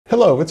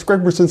Hello, it's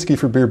Greg Berzinsky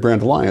for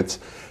Beardbrand Alliance.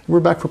 We're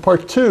back for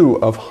part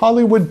 2 of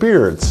Hollywood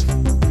beards.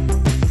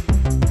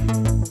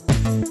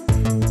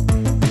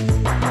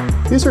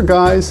 These are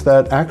guys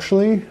that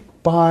actually,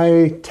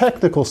 by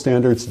technical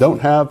standards,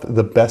 don't have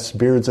the best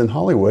beards in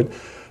Hollywood,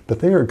 but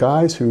they are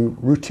guys who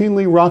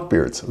routinely rock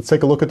beards. Let's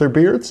take a look at their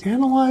beards,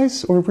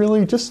 analyze, or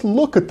really just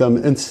look at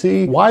them and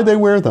see why they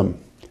wear them.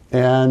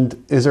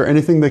 And is there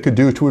anything they could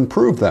do to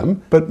improve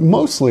them? But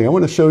mostly, I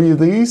want to show you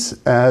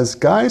these as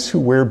guys who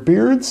wear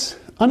beards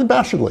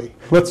unabashedly.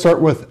 Let's start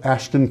with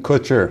Ashton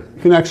Kutcher.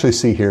 You can actually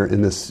see here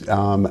in this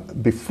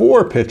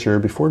before picture,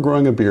 before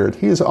growing a beard,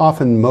 he is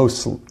often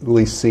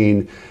mostly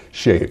seen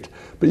shaved.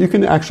 But you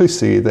can actually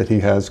see that he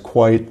has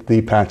quite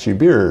the patchy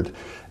beard,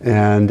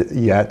 and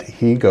yet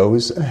he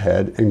goes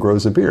ahead and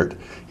grows a beard.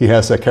 He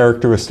has a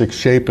characteristic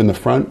shape in the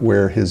front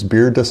where his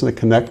beard doesn't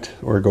connect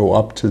or go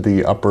up to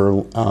the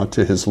upper,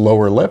 to his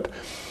lower lip,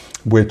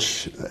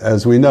 which,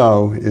 as we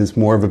know, is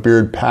more of a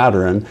beard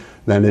pattern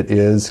than it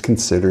is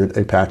considered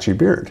a patchy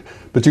beard.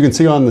 But you can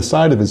see on the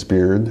side of his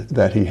beard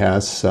that he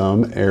has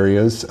some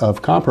areas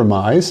of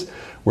compromise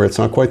where it's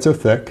not quite so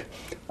thick.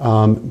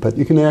 But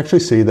you can actually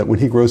see that when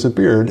he grows a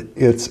beard,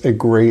 it's a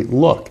great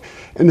look.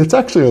 And it's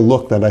actually a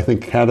look that I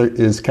think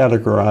is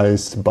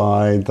categorized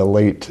by the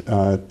late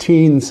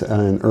teens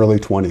and early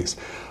 20s.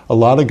 A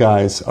lot of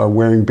guys are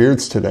wearing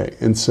beards today.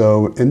 And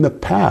so in the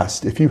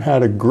past, if you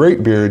had a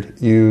great beard,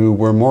 you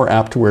were more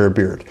apt to wear a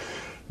beard.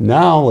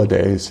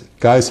 Nowadays,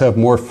 guys have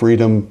more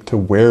freedom to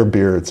wear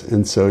beards,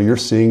 and so you're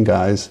seeing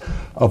guys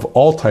of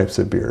all types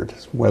of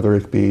beards, whether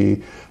it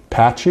be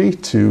patchy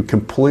to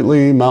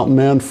completely mountain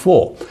man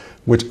full,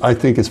 which I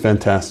think is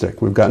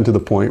fantastic. We've gotten to the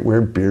point where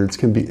beards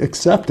can be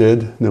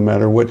accepted no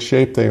matter what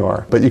shape they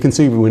are. But you can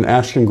see when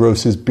Ashton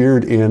grows his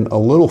beard in a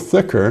little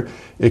thicker,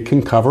 it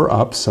can cover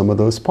up some of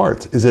those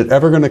parts. Is it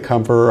ever going to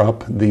cover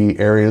up the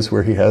areas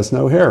where he has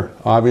no hair?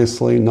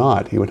 Obviously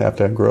not. He would have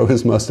to grow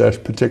his mustache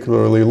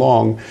particularly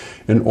long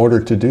in order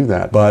to do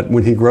that. But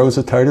when he grows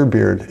a tighter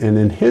beard, and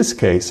in his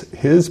case,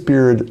 his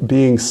beard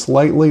being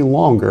slightly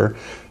longer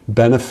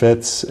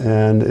benefits,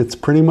 and it's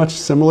pretty much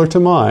similar to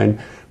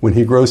mine. When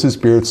he grows his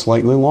beard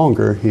slightly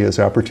longer, he has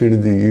the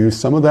opportunity to use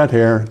some of that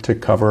hair to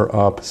cover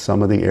up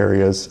some of the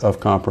areas of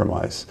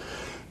compromise.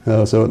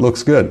 So it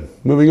looks good.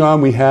 Moving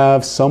on, we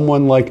have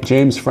someone like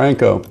James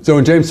Franco. So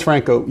in James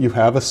Franco, you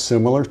have a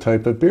similar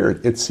type of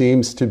beard. It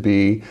seems to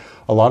be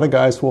a lot of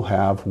guys will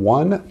have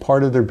one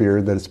part of their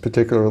beard that is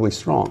particularly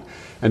strong.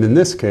 And in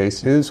this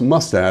case, his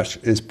mustache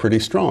is pretty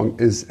strong,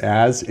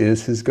 as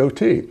is his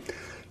goatee.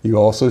 You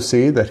also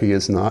see that he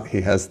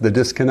has the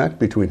disconnect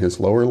between his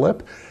lower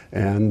lip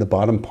and the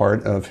bottom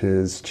part of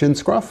his chin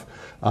scruff.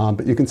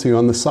 But you can see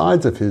on the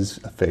sides of his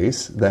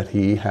face that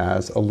he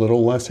has a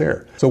little less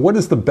hair. So what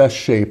is the best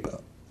shape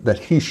that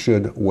he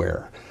should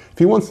wear? If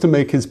he wants to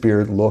make his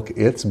beard look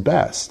its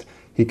best,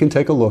 he can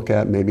take a look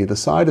at maybe the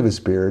side of his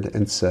beard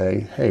and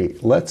say, hey,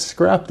 let's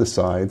scrap the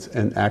sides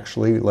and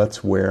actually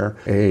let's wear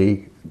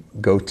a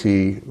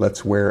goatee,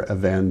 let's wear a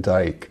Van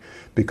Dyke,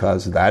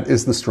 because that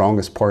is the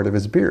strongest part of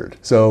his beard.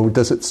 So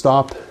does it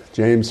stop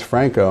James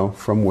Franco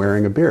from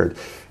wearing a beard?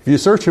 If you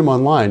search him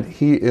online,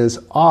 he is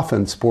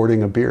often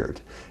sporting a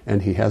beard,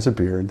 and he has a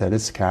beard that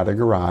is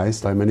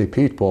categorized by many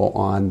people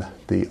on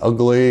the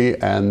ugly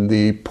and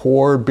the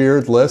poor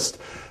beard list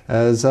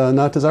as a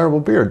not desirable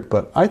beard.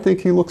 But I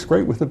think he looks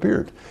great with a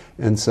beard,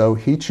 and so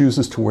he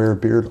chooses to wear a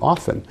beard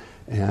often.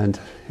 And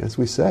as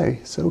we say,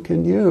 so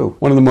can you.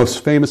 One of the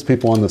most famous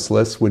people on this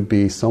list would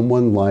be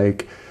someone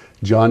like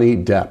Johnny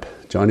Depp.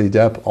 Johnny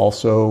Depp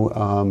also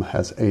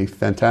has a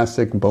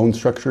fantastic bone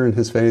structure in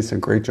his face, a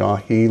great jaw.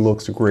 He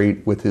looks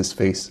great with his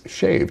face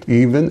shaved.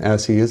 Even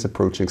as he is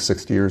approaching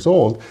 60 years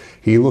old,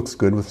 he looks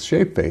good with a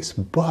shaved face.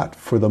 But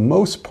for the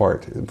most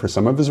part, for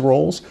some of his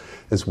roles,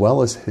 as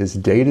well as his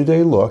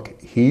day-to-day look,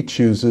 he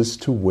chooses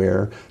to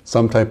wear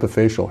some type of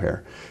facial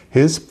hair.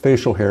 His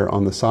facial hair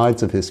on the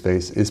sides of his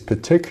face is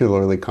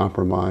particularly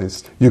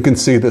compromised. You can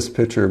see this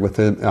picture with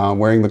him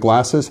wearing the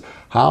glasses,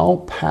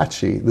 how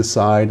patchy the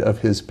side of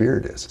his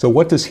beard is. So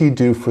what does he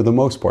do for the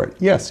most part?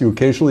 Yes, you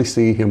occasionally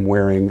see him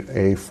wearing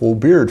a full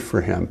beard for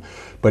him,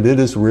 but it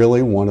is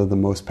really one of the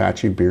most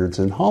patchy beards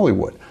in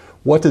Hollywood.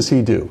 What does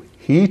he do?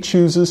 He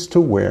chooses to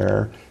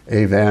wear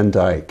a Van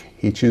Dyke.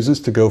 He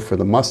chooses to go for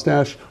the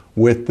mustache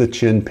with the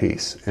chin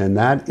piece, and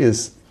that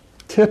is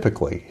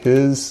typically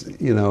his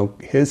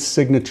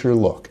signature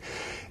look.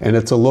 And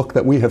it's a look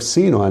that we have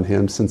seen on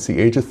him since the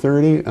age of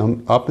 30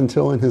 up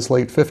until in his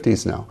late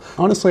 50s now.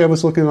 Honestly, I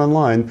was looking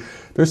online.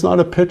 There's not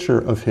a picture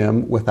of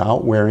him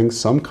without wearing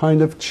some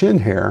kind of chin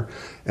hair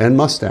and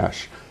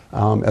mustache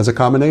as a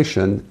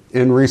combination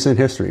in recent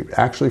history.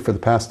 Actually, for the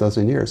past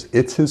dozen years,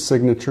 it's his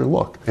signature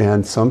look.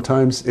 And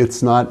sometimes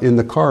it's not in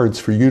the cards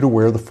for you to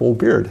wear the full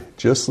beard.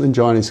 Just in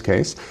Johnny's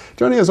case,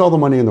 Johnny has all the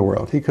money in the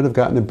world. He could have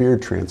gotten a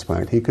beard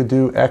transplant. He could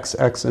do X,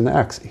 X, and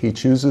X. He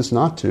chooses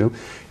not to,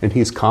 and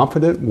he's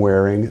confident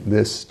wearing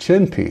this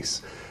chin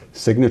piece.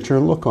 Signature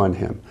look on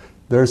him.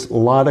 There's a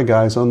lot of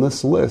guys on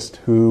this list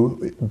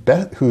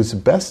whose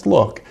best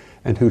look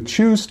and who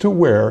choose to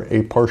wear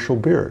a partial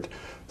beard.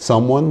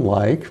 someone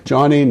like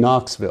Johnny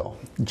Knoxville.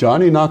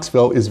 Johnny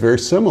Knoxville is very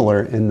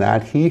similar in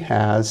that he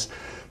has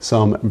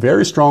some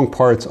very strong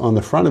parts on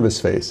the front of his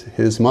face,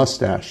 his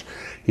mustache.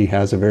 He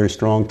has a very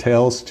strong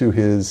tails to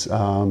his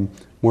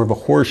more of a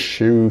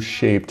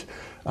horseshoe-shaped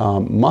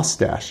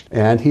mustache,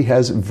 and he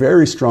has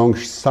very strong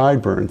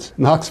sideburns.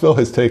 Knoxville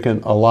has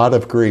taken a lot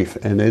of grief,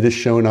 and it has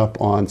shown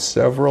up on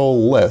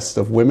several lists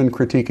of women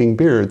critiquing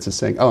beards as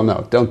saying, oh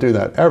no, don't do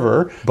that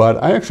ever.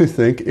 But I actually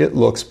think it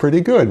looks pretty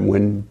good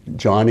when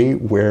Johnny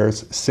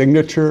wears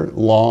signature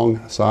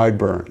long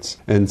sideburns.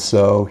 And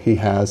so he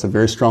has a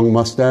very strong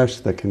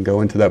mustache that can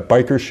go into that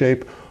biker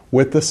shape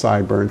with the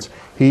sideburns.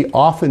 He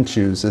often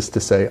chooses to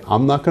say,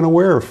 I'm not going to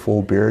wear a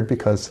full beard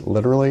because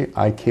literally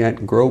I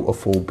can't grow a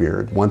full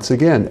beard. Once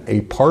again, a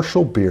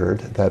partial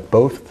beard that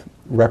both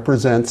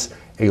represents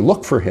a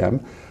look for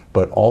him,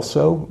 but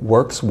also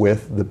works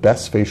with the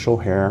best facial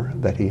hair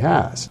that he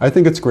has. I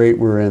think it's great.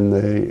 We're in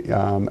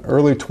the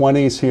early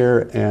 20s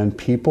here, and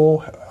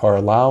people are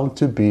allowed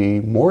to be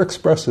more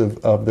expressive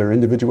of their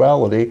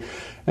individuality.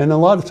 And a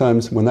lot of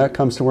times when that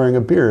comes to wearing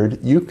a beard,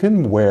 you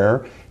can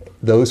wear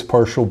those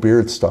partial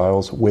beard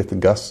styles with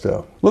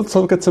gusto. Let's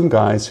look at some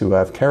guys who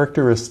have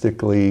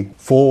characteristically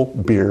full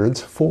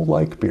beards,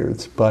 full-like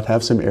beards, but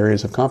have some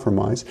areas of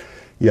compromise,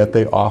 yet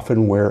they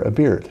often wear a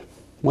beard.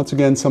 Once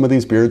again, some of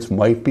these beards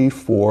might be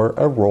for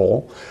a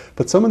role,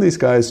 but some of these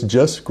guys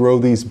just grow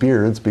these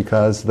beards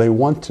because they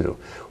want to.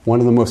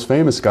 One of the most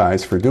famous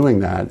guys for doing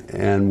that,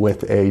 and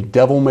with a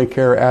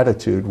devil-may-care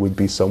attitude, would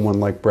be someone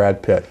like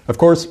Brad Pitt. Of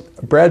course,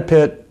 Brad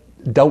Pitt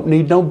don't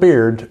need no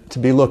beard to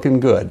be looking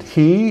good.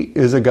 He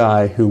is a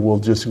guy who will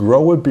just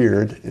grow a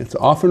beard. It's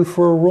often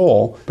for a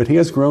role, but he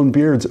has grown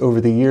beards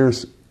over the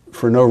years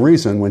for no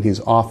reason when he's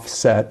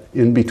offset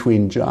in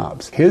between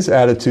jobs. His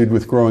attitude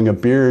with growing a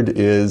beard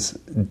is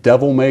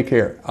devil may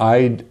care.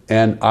 I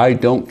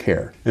don't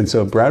care. And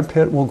so Brad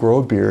Pitt will grow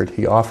a beard.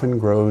 He often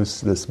grows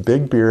this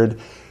big beard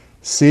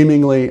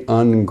seemingly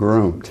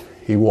ungroomed.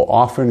 He will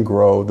often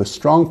grow the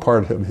strong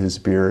part of his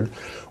beard,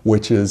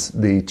 which is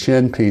the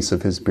chin piece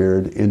of his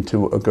beard,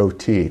 into a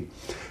goatee.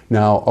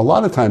 Now, a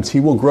lot of times he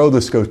will grow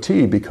this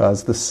goatee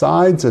because the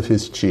sides of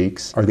his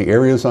cheeks are the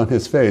areas on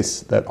his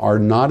face that are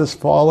not as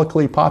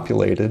follically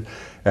populated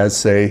as,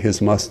 say,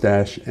 his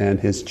mustache and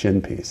his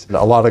chin piece.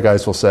 A lot of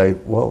guys will say,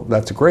 well,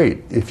 that's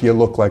great if you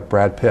look like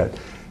Brad Pitt.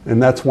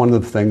 And that's one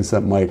of the things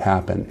that might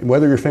happen.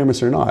 Whether you're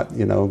famous or not,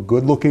 you know,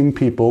 good-looking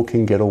people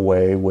can get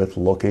away with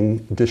looking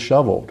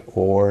disheveled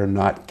or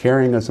not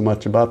caring as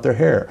much about their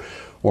hair,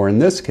 or in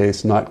this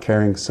case, not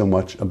caring so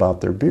much about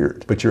their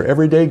beard. But your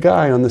everyday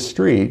guy on the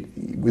street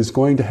is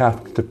going to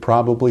have to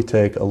probably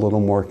take a little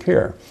more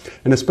care.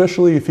 And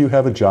especially if you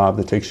have a job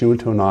that takes you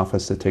into an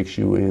office, that takes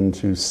you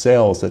into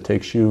sales, that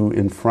takes you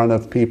in front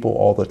of people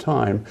all the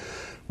time,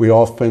 we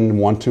often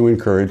want to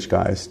encourage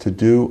guys to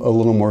do a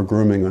little more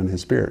grooming on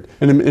his beard.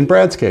 And in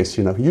Brad's case,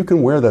 you know, you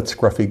can wear that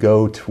scruffy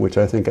goat, which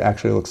I think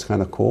actually looks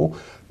kind of cool,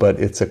 but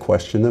it's a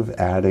question of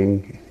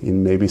adding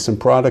maybe some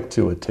product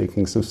to it,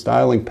 taking some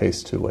styling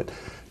paste to it,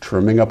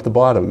 trimming up the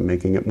bottom,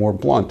 making it more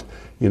blunt.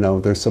 You know,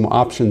 there's some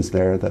options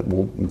there that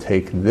will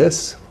take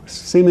this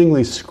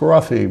seemingly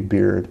scruffy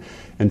beard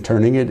and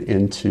turning it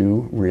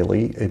into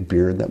really a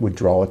beard that would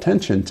draw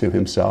attention to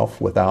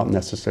himself without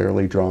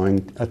necessarily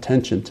drawing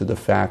attention to the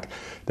fact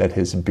that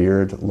his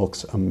beard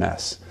looks a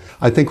mess.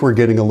 I think we're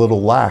getting a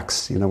little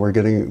lax. You know,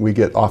 we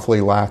get awfully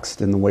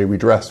laxed in the way we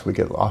dress. We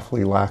get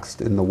awfully laxed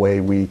in the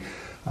way we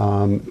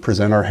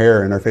present our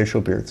hair and our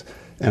facial beards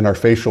and our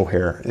facial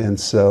hair. And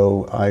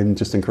so I'm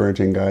just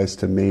encouraging guys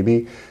to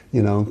maybe,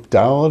 you know,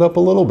 dial it up a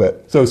little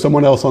bit. So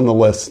someone else on the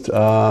list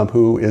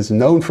who is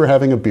known for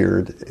having a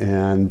beard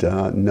and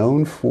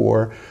known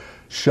for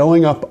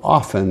showing up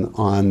often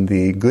on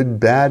the good,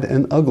 bad,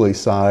 and ugly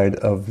side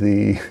of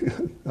the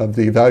of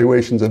the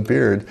evaluations of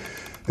beard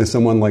is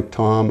someone like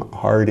Tom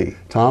Hardy.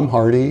 Tom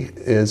Hardy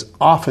is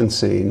often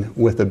seen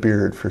with a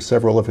beard for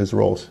several of his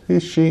roles.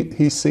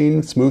 He's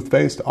seen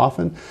smooth-faced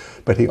often,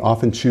 but he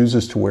often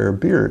chooses to wear a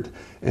beard.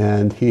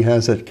 And he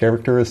has a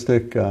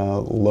characteristic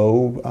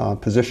low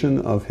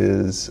position of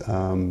his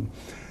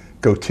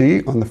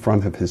goatee on the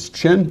front of his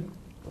chin,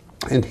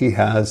 and he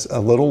has a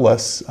little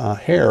less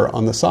hair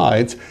on the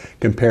sides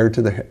compared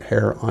to the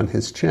hair on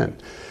his chin.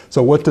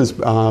 So what does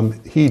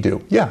he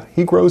do? Yeah,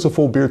 he grows a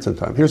full beard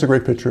sometimes. Here's a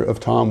great picture of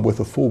Tom with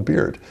a full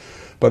beard.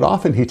 But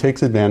often he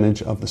takes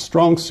advantage of the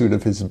strong suit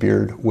of his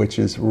beard, which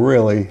is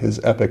really his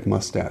epic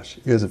mustache.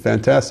 He has a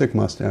fantastic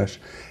mustache,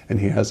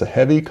 and he has a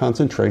heavy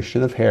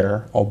concentration of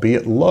hair,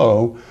 albeit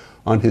low,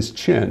 on his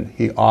chin.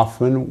 He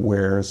often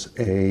wears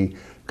a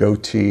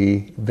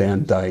goatee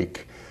Van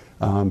Dyke.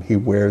 He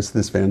wears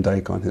this Van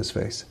Dyke on his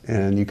face.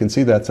 And you can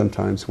see that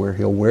sometimes where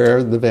he'll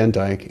wear the Van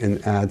Dyke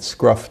and add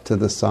scruff to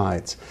the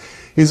sides.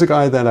 He's a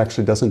guy that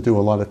actually doesn't do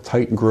a lot of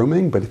tight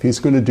grooming, but if he's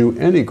going to do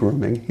any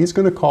grooming, he's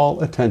going to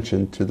call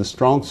attention to the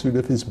strong suit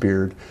of his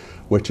beard,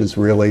 which is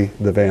really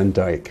the Van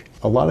Dyke.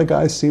 A lot of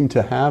guys seem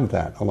to have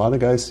that. A lot of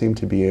guys seem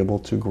to be able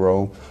to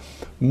grow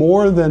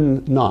more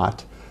than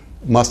not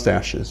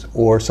mustaches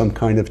or some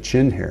kind of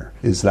chin hair?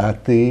 Is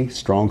that the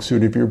strong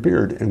suit of your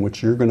beard in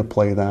which you're going to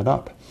play that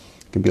up?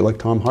 It can be like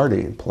Tom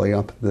Hardy and play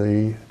up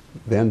the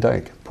Van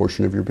Dyke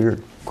portion of your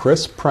beard.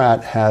 Chris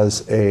Pratt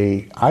has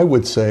I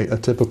would say, a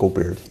typical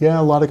beard. Yeah,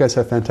 a lot of guys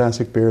have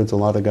fantastic beards. A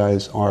lot of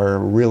guys are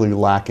really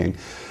lacking.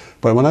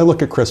 But when I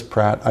look at Chris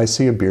Pratt, I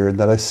see a beard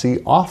that I see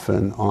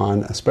often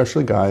on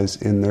especially guys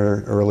in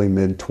their early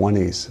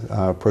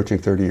mid-20s, approaching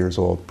 30 years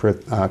old.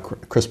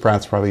 Chris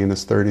Pratt's probably in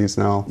his 30s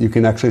now. You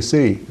can actually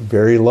see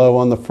very low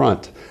on the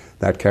front,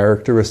 that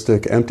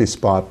characteristic empty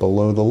spot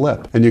below the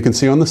lip. And you can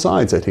see on the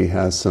sides that he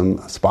has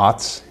some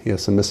spots. He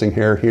has some missing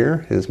hair here.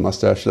 His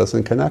mustache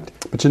doesn't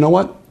connect. But you know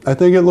what? I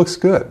think it looks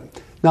good.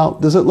 Now,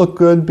 does it look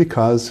good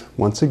because,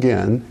 once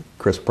again,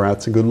 Chris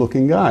Pratt's a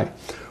good-looking guy?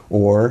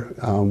 Or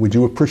would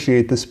you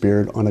appreciate this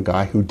beard on a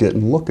guy who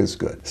didn't look as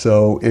good?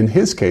 So in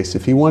his case,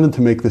 if he wanted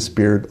to make this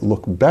beard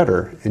look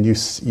better, and you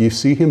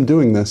see him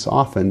doing this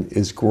often,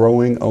 is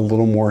growing a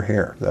little more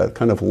hair, that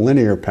kind of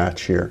linear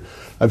patch here.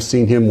 I've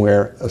seen him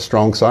wear a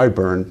strong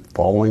sideburn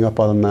following up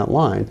on that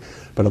line,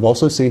 but I've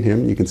also seen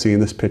him, you can see in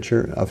this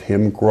picture, of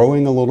him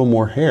growing a little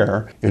more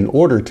hair in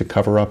order to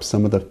cover up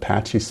some of the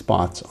patchy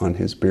spots on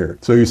his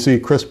beard. So you see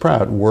Chris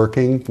Pratt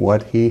working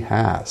what he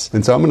has.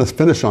 And so I'm going to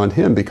finish on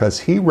him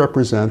because he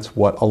represents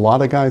what a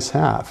lot of guys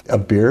have, a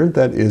beard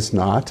that is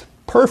not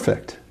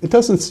perfect. It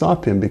doesn't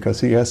stop him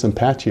because he has some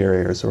patchy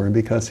areas or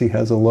because he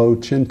has a low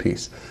chin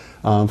piece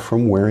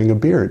from wearing a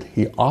beard.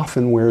 He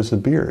often wears a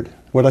beard.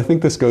 What I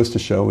think this goes to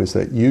show is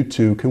that you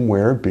too can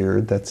wear a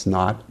beard that's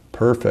not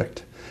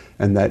perfect,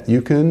 and that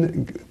you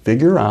can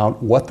figure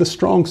out what the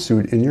strong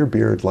suit in your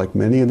beard, like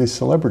many of these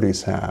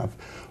celebrities have,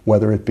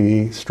 whether it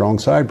be strong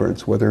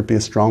sideburns, whether it be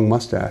a strong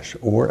mustache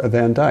or a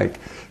Van Dyke.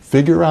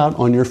 Figure out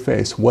on your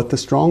face what the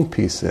strong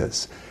piece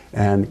is,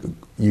 and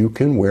you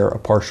can wear a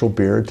partial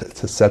beard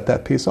to set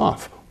that piece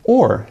off.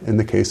 Or, in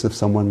the case of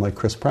someone like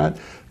Chris Pratt,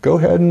 go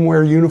ahead and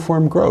wear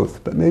uniform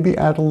growth, but maybe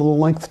add a little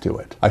length to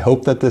it. I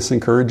hope that this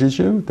encourages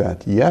you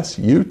that, yes,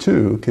 you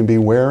too can be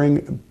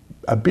wearing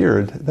a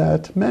beard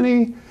that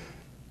many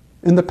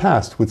in the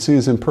past would see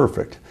as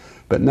imperfect,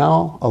 but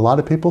now a lot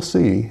of people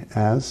see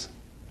as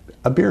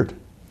a beard,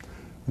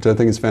 which I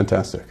think is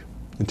fantastic.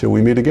 Until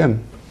we meet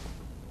again.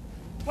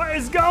 What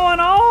is going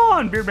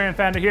on? Beardbrand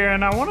Founder here,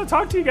 and I want to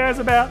talk to you guys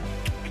about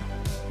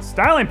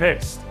styling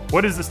paste.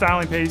 What is the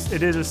styling paste?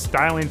 It is a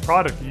styling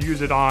product. You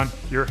use it on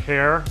your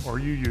hair or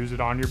you use it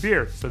on your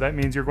beard. So that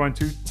means you're going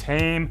to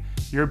tame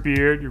your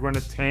beard, you're going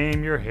to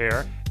tame your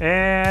hair,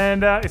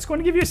 and it's going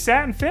to give you a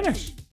satin finish.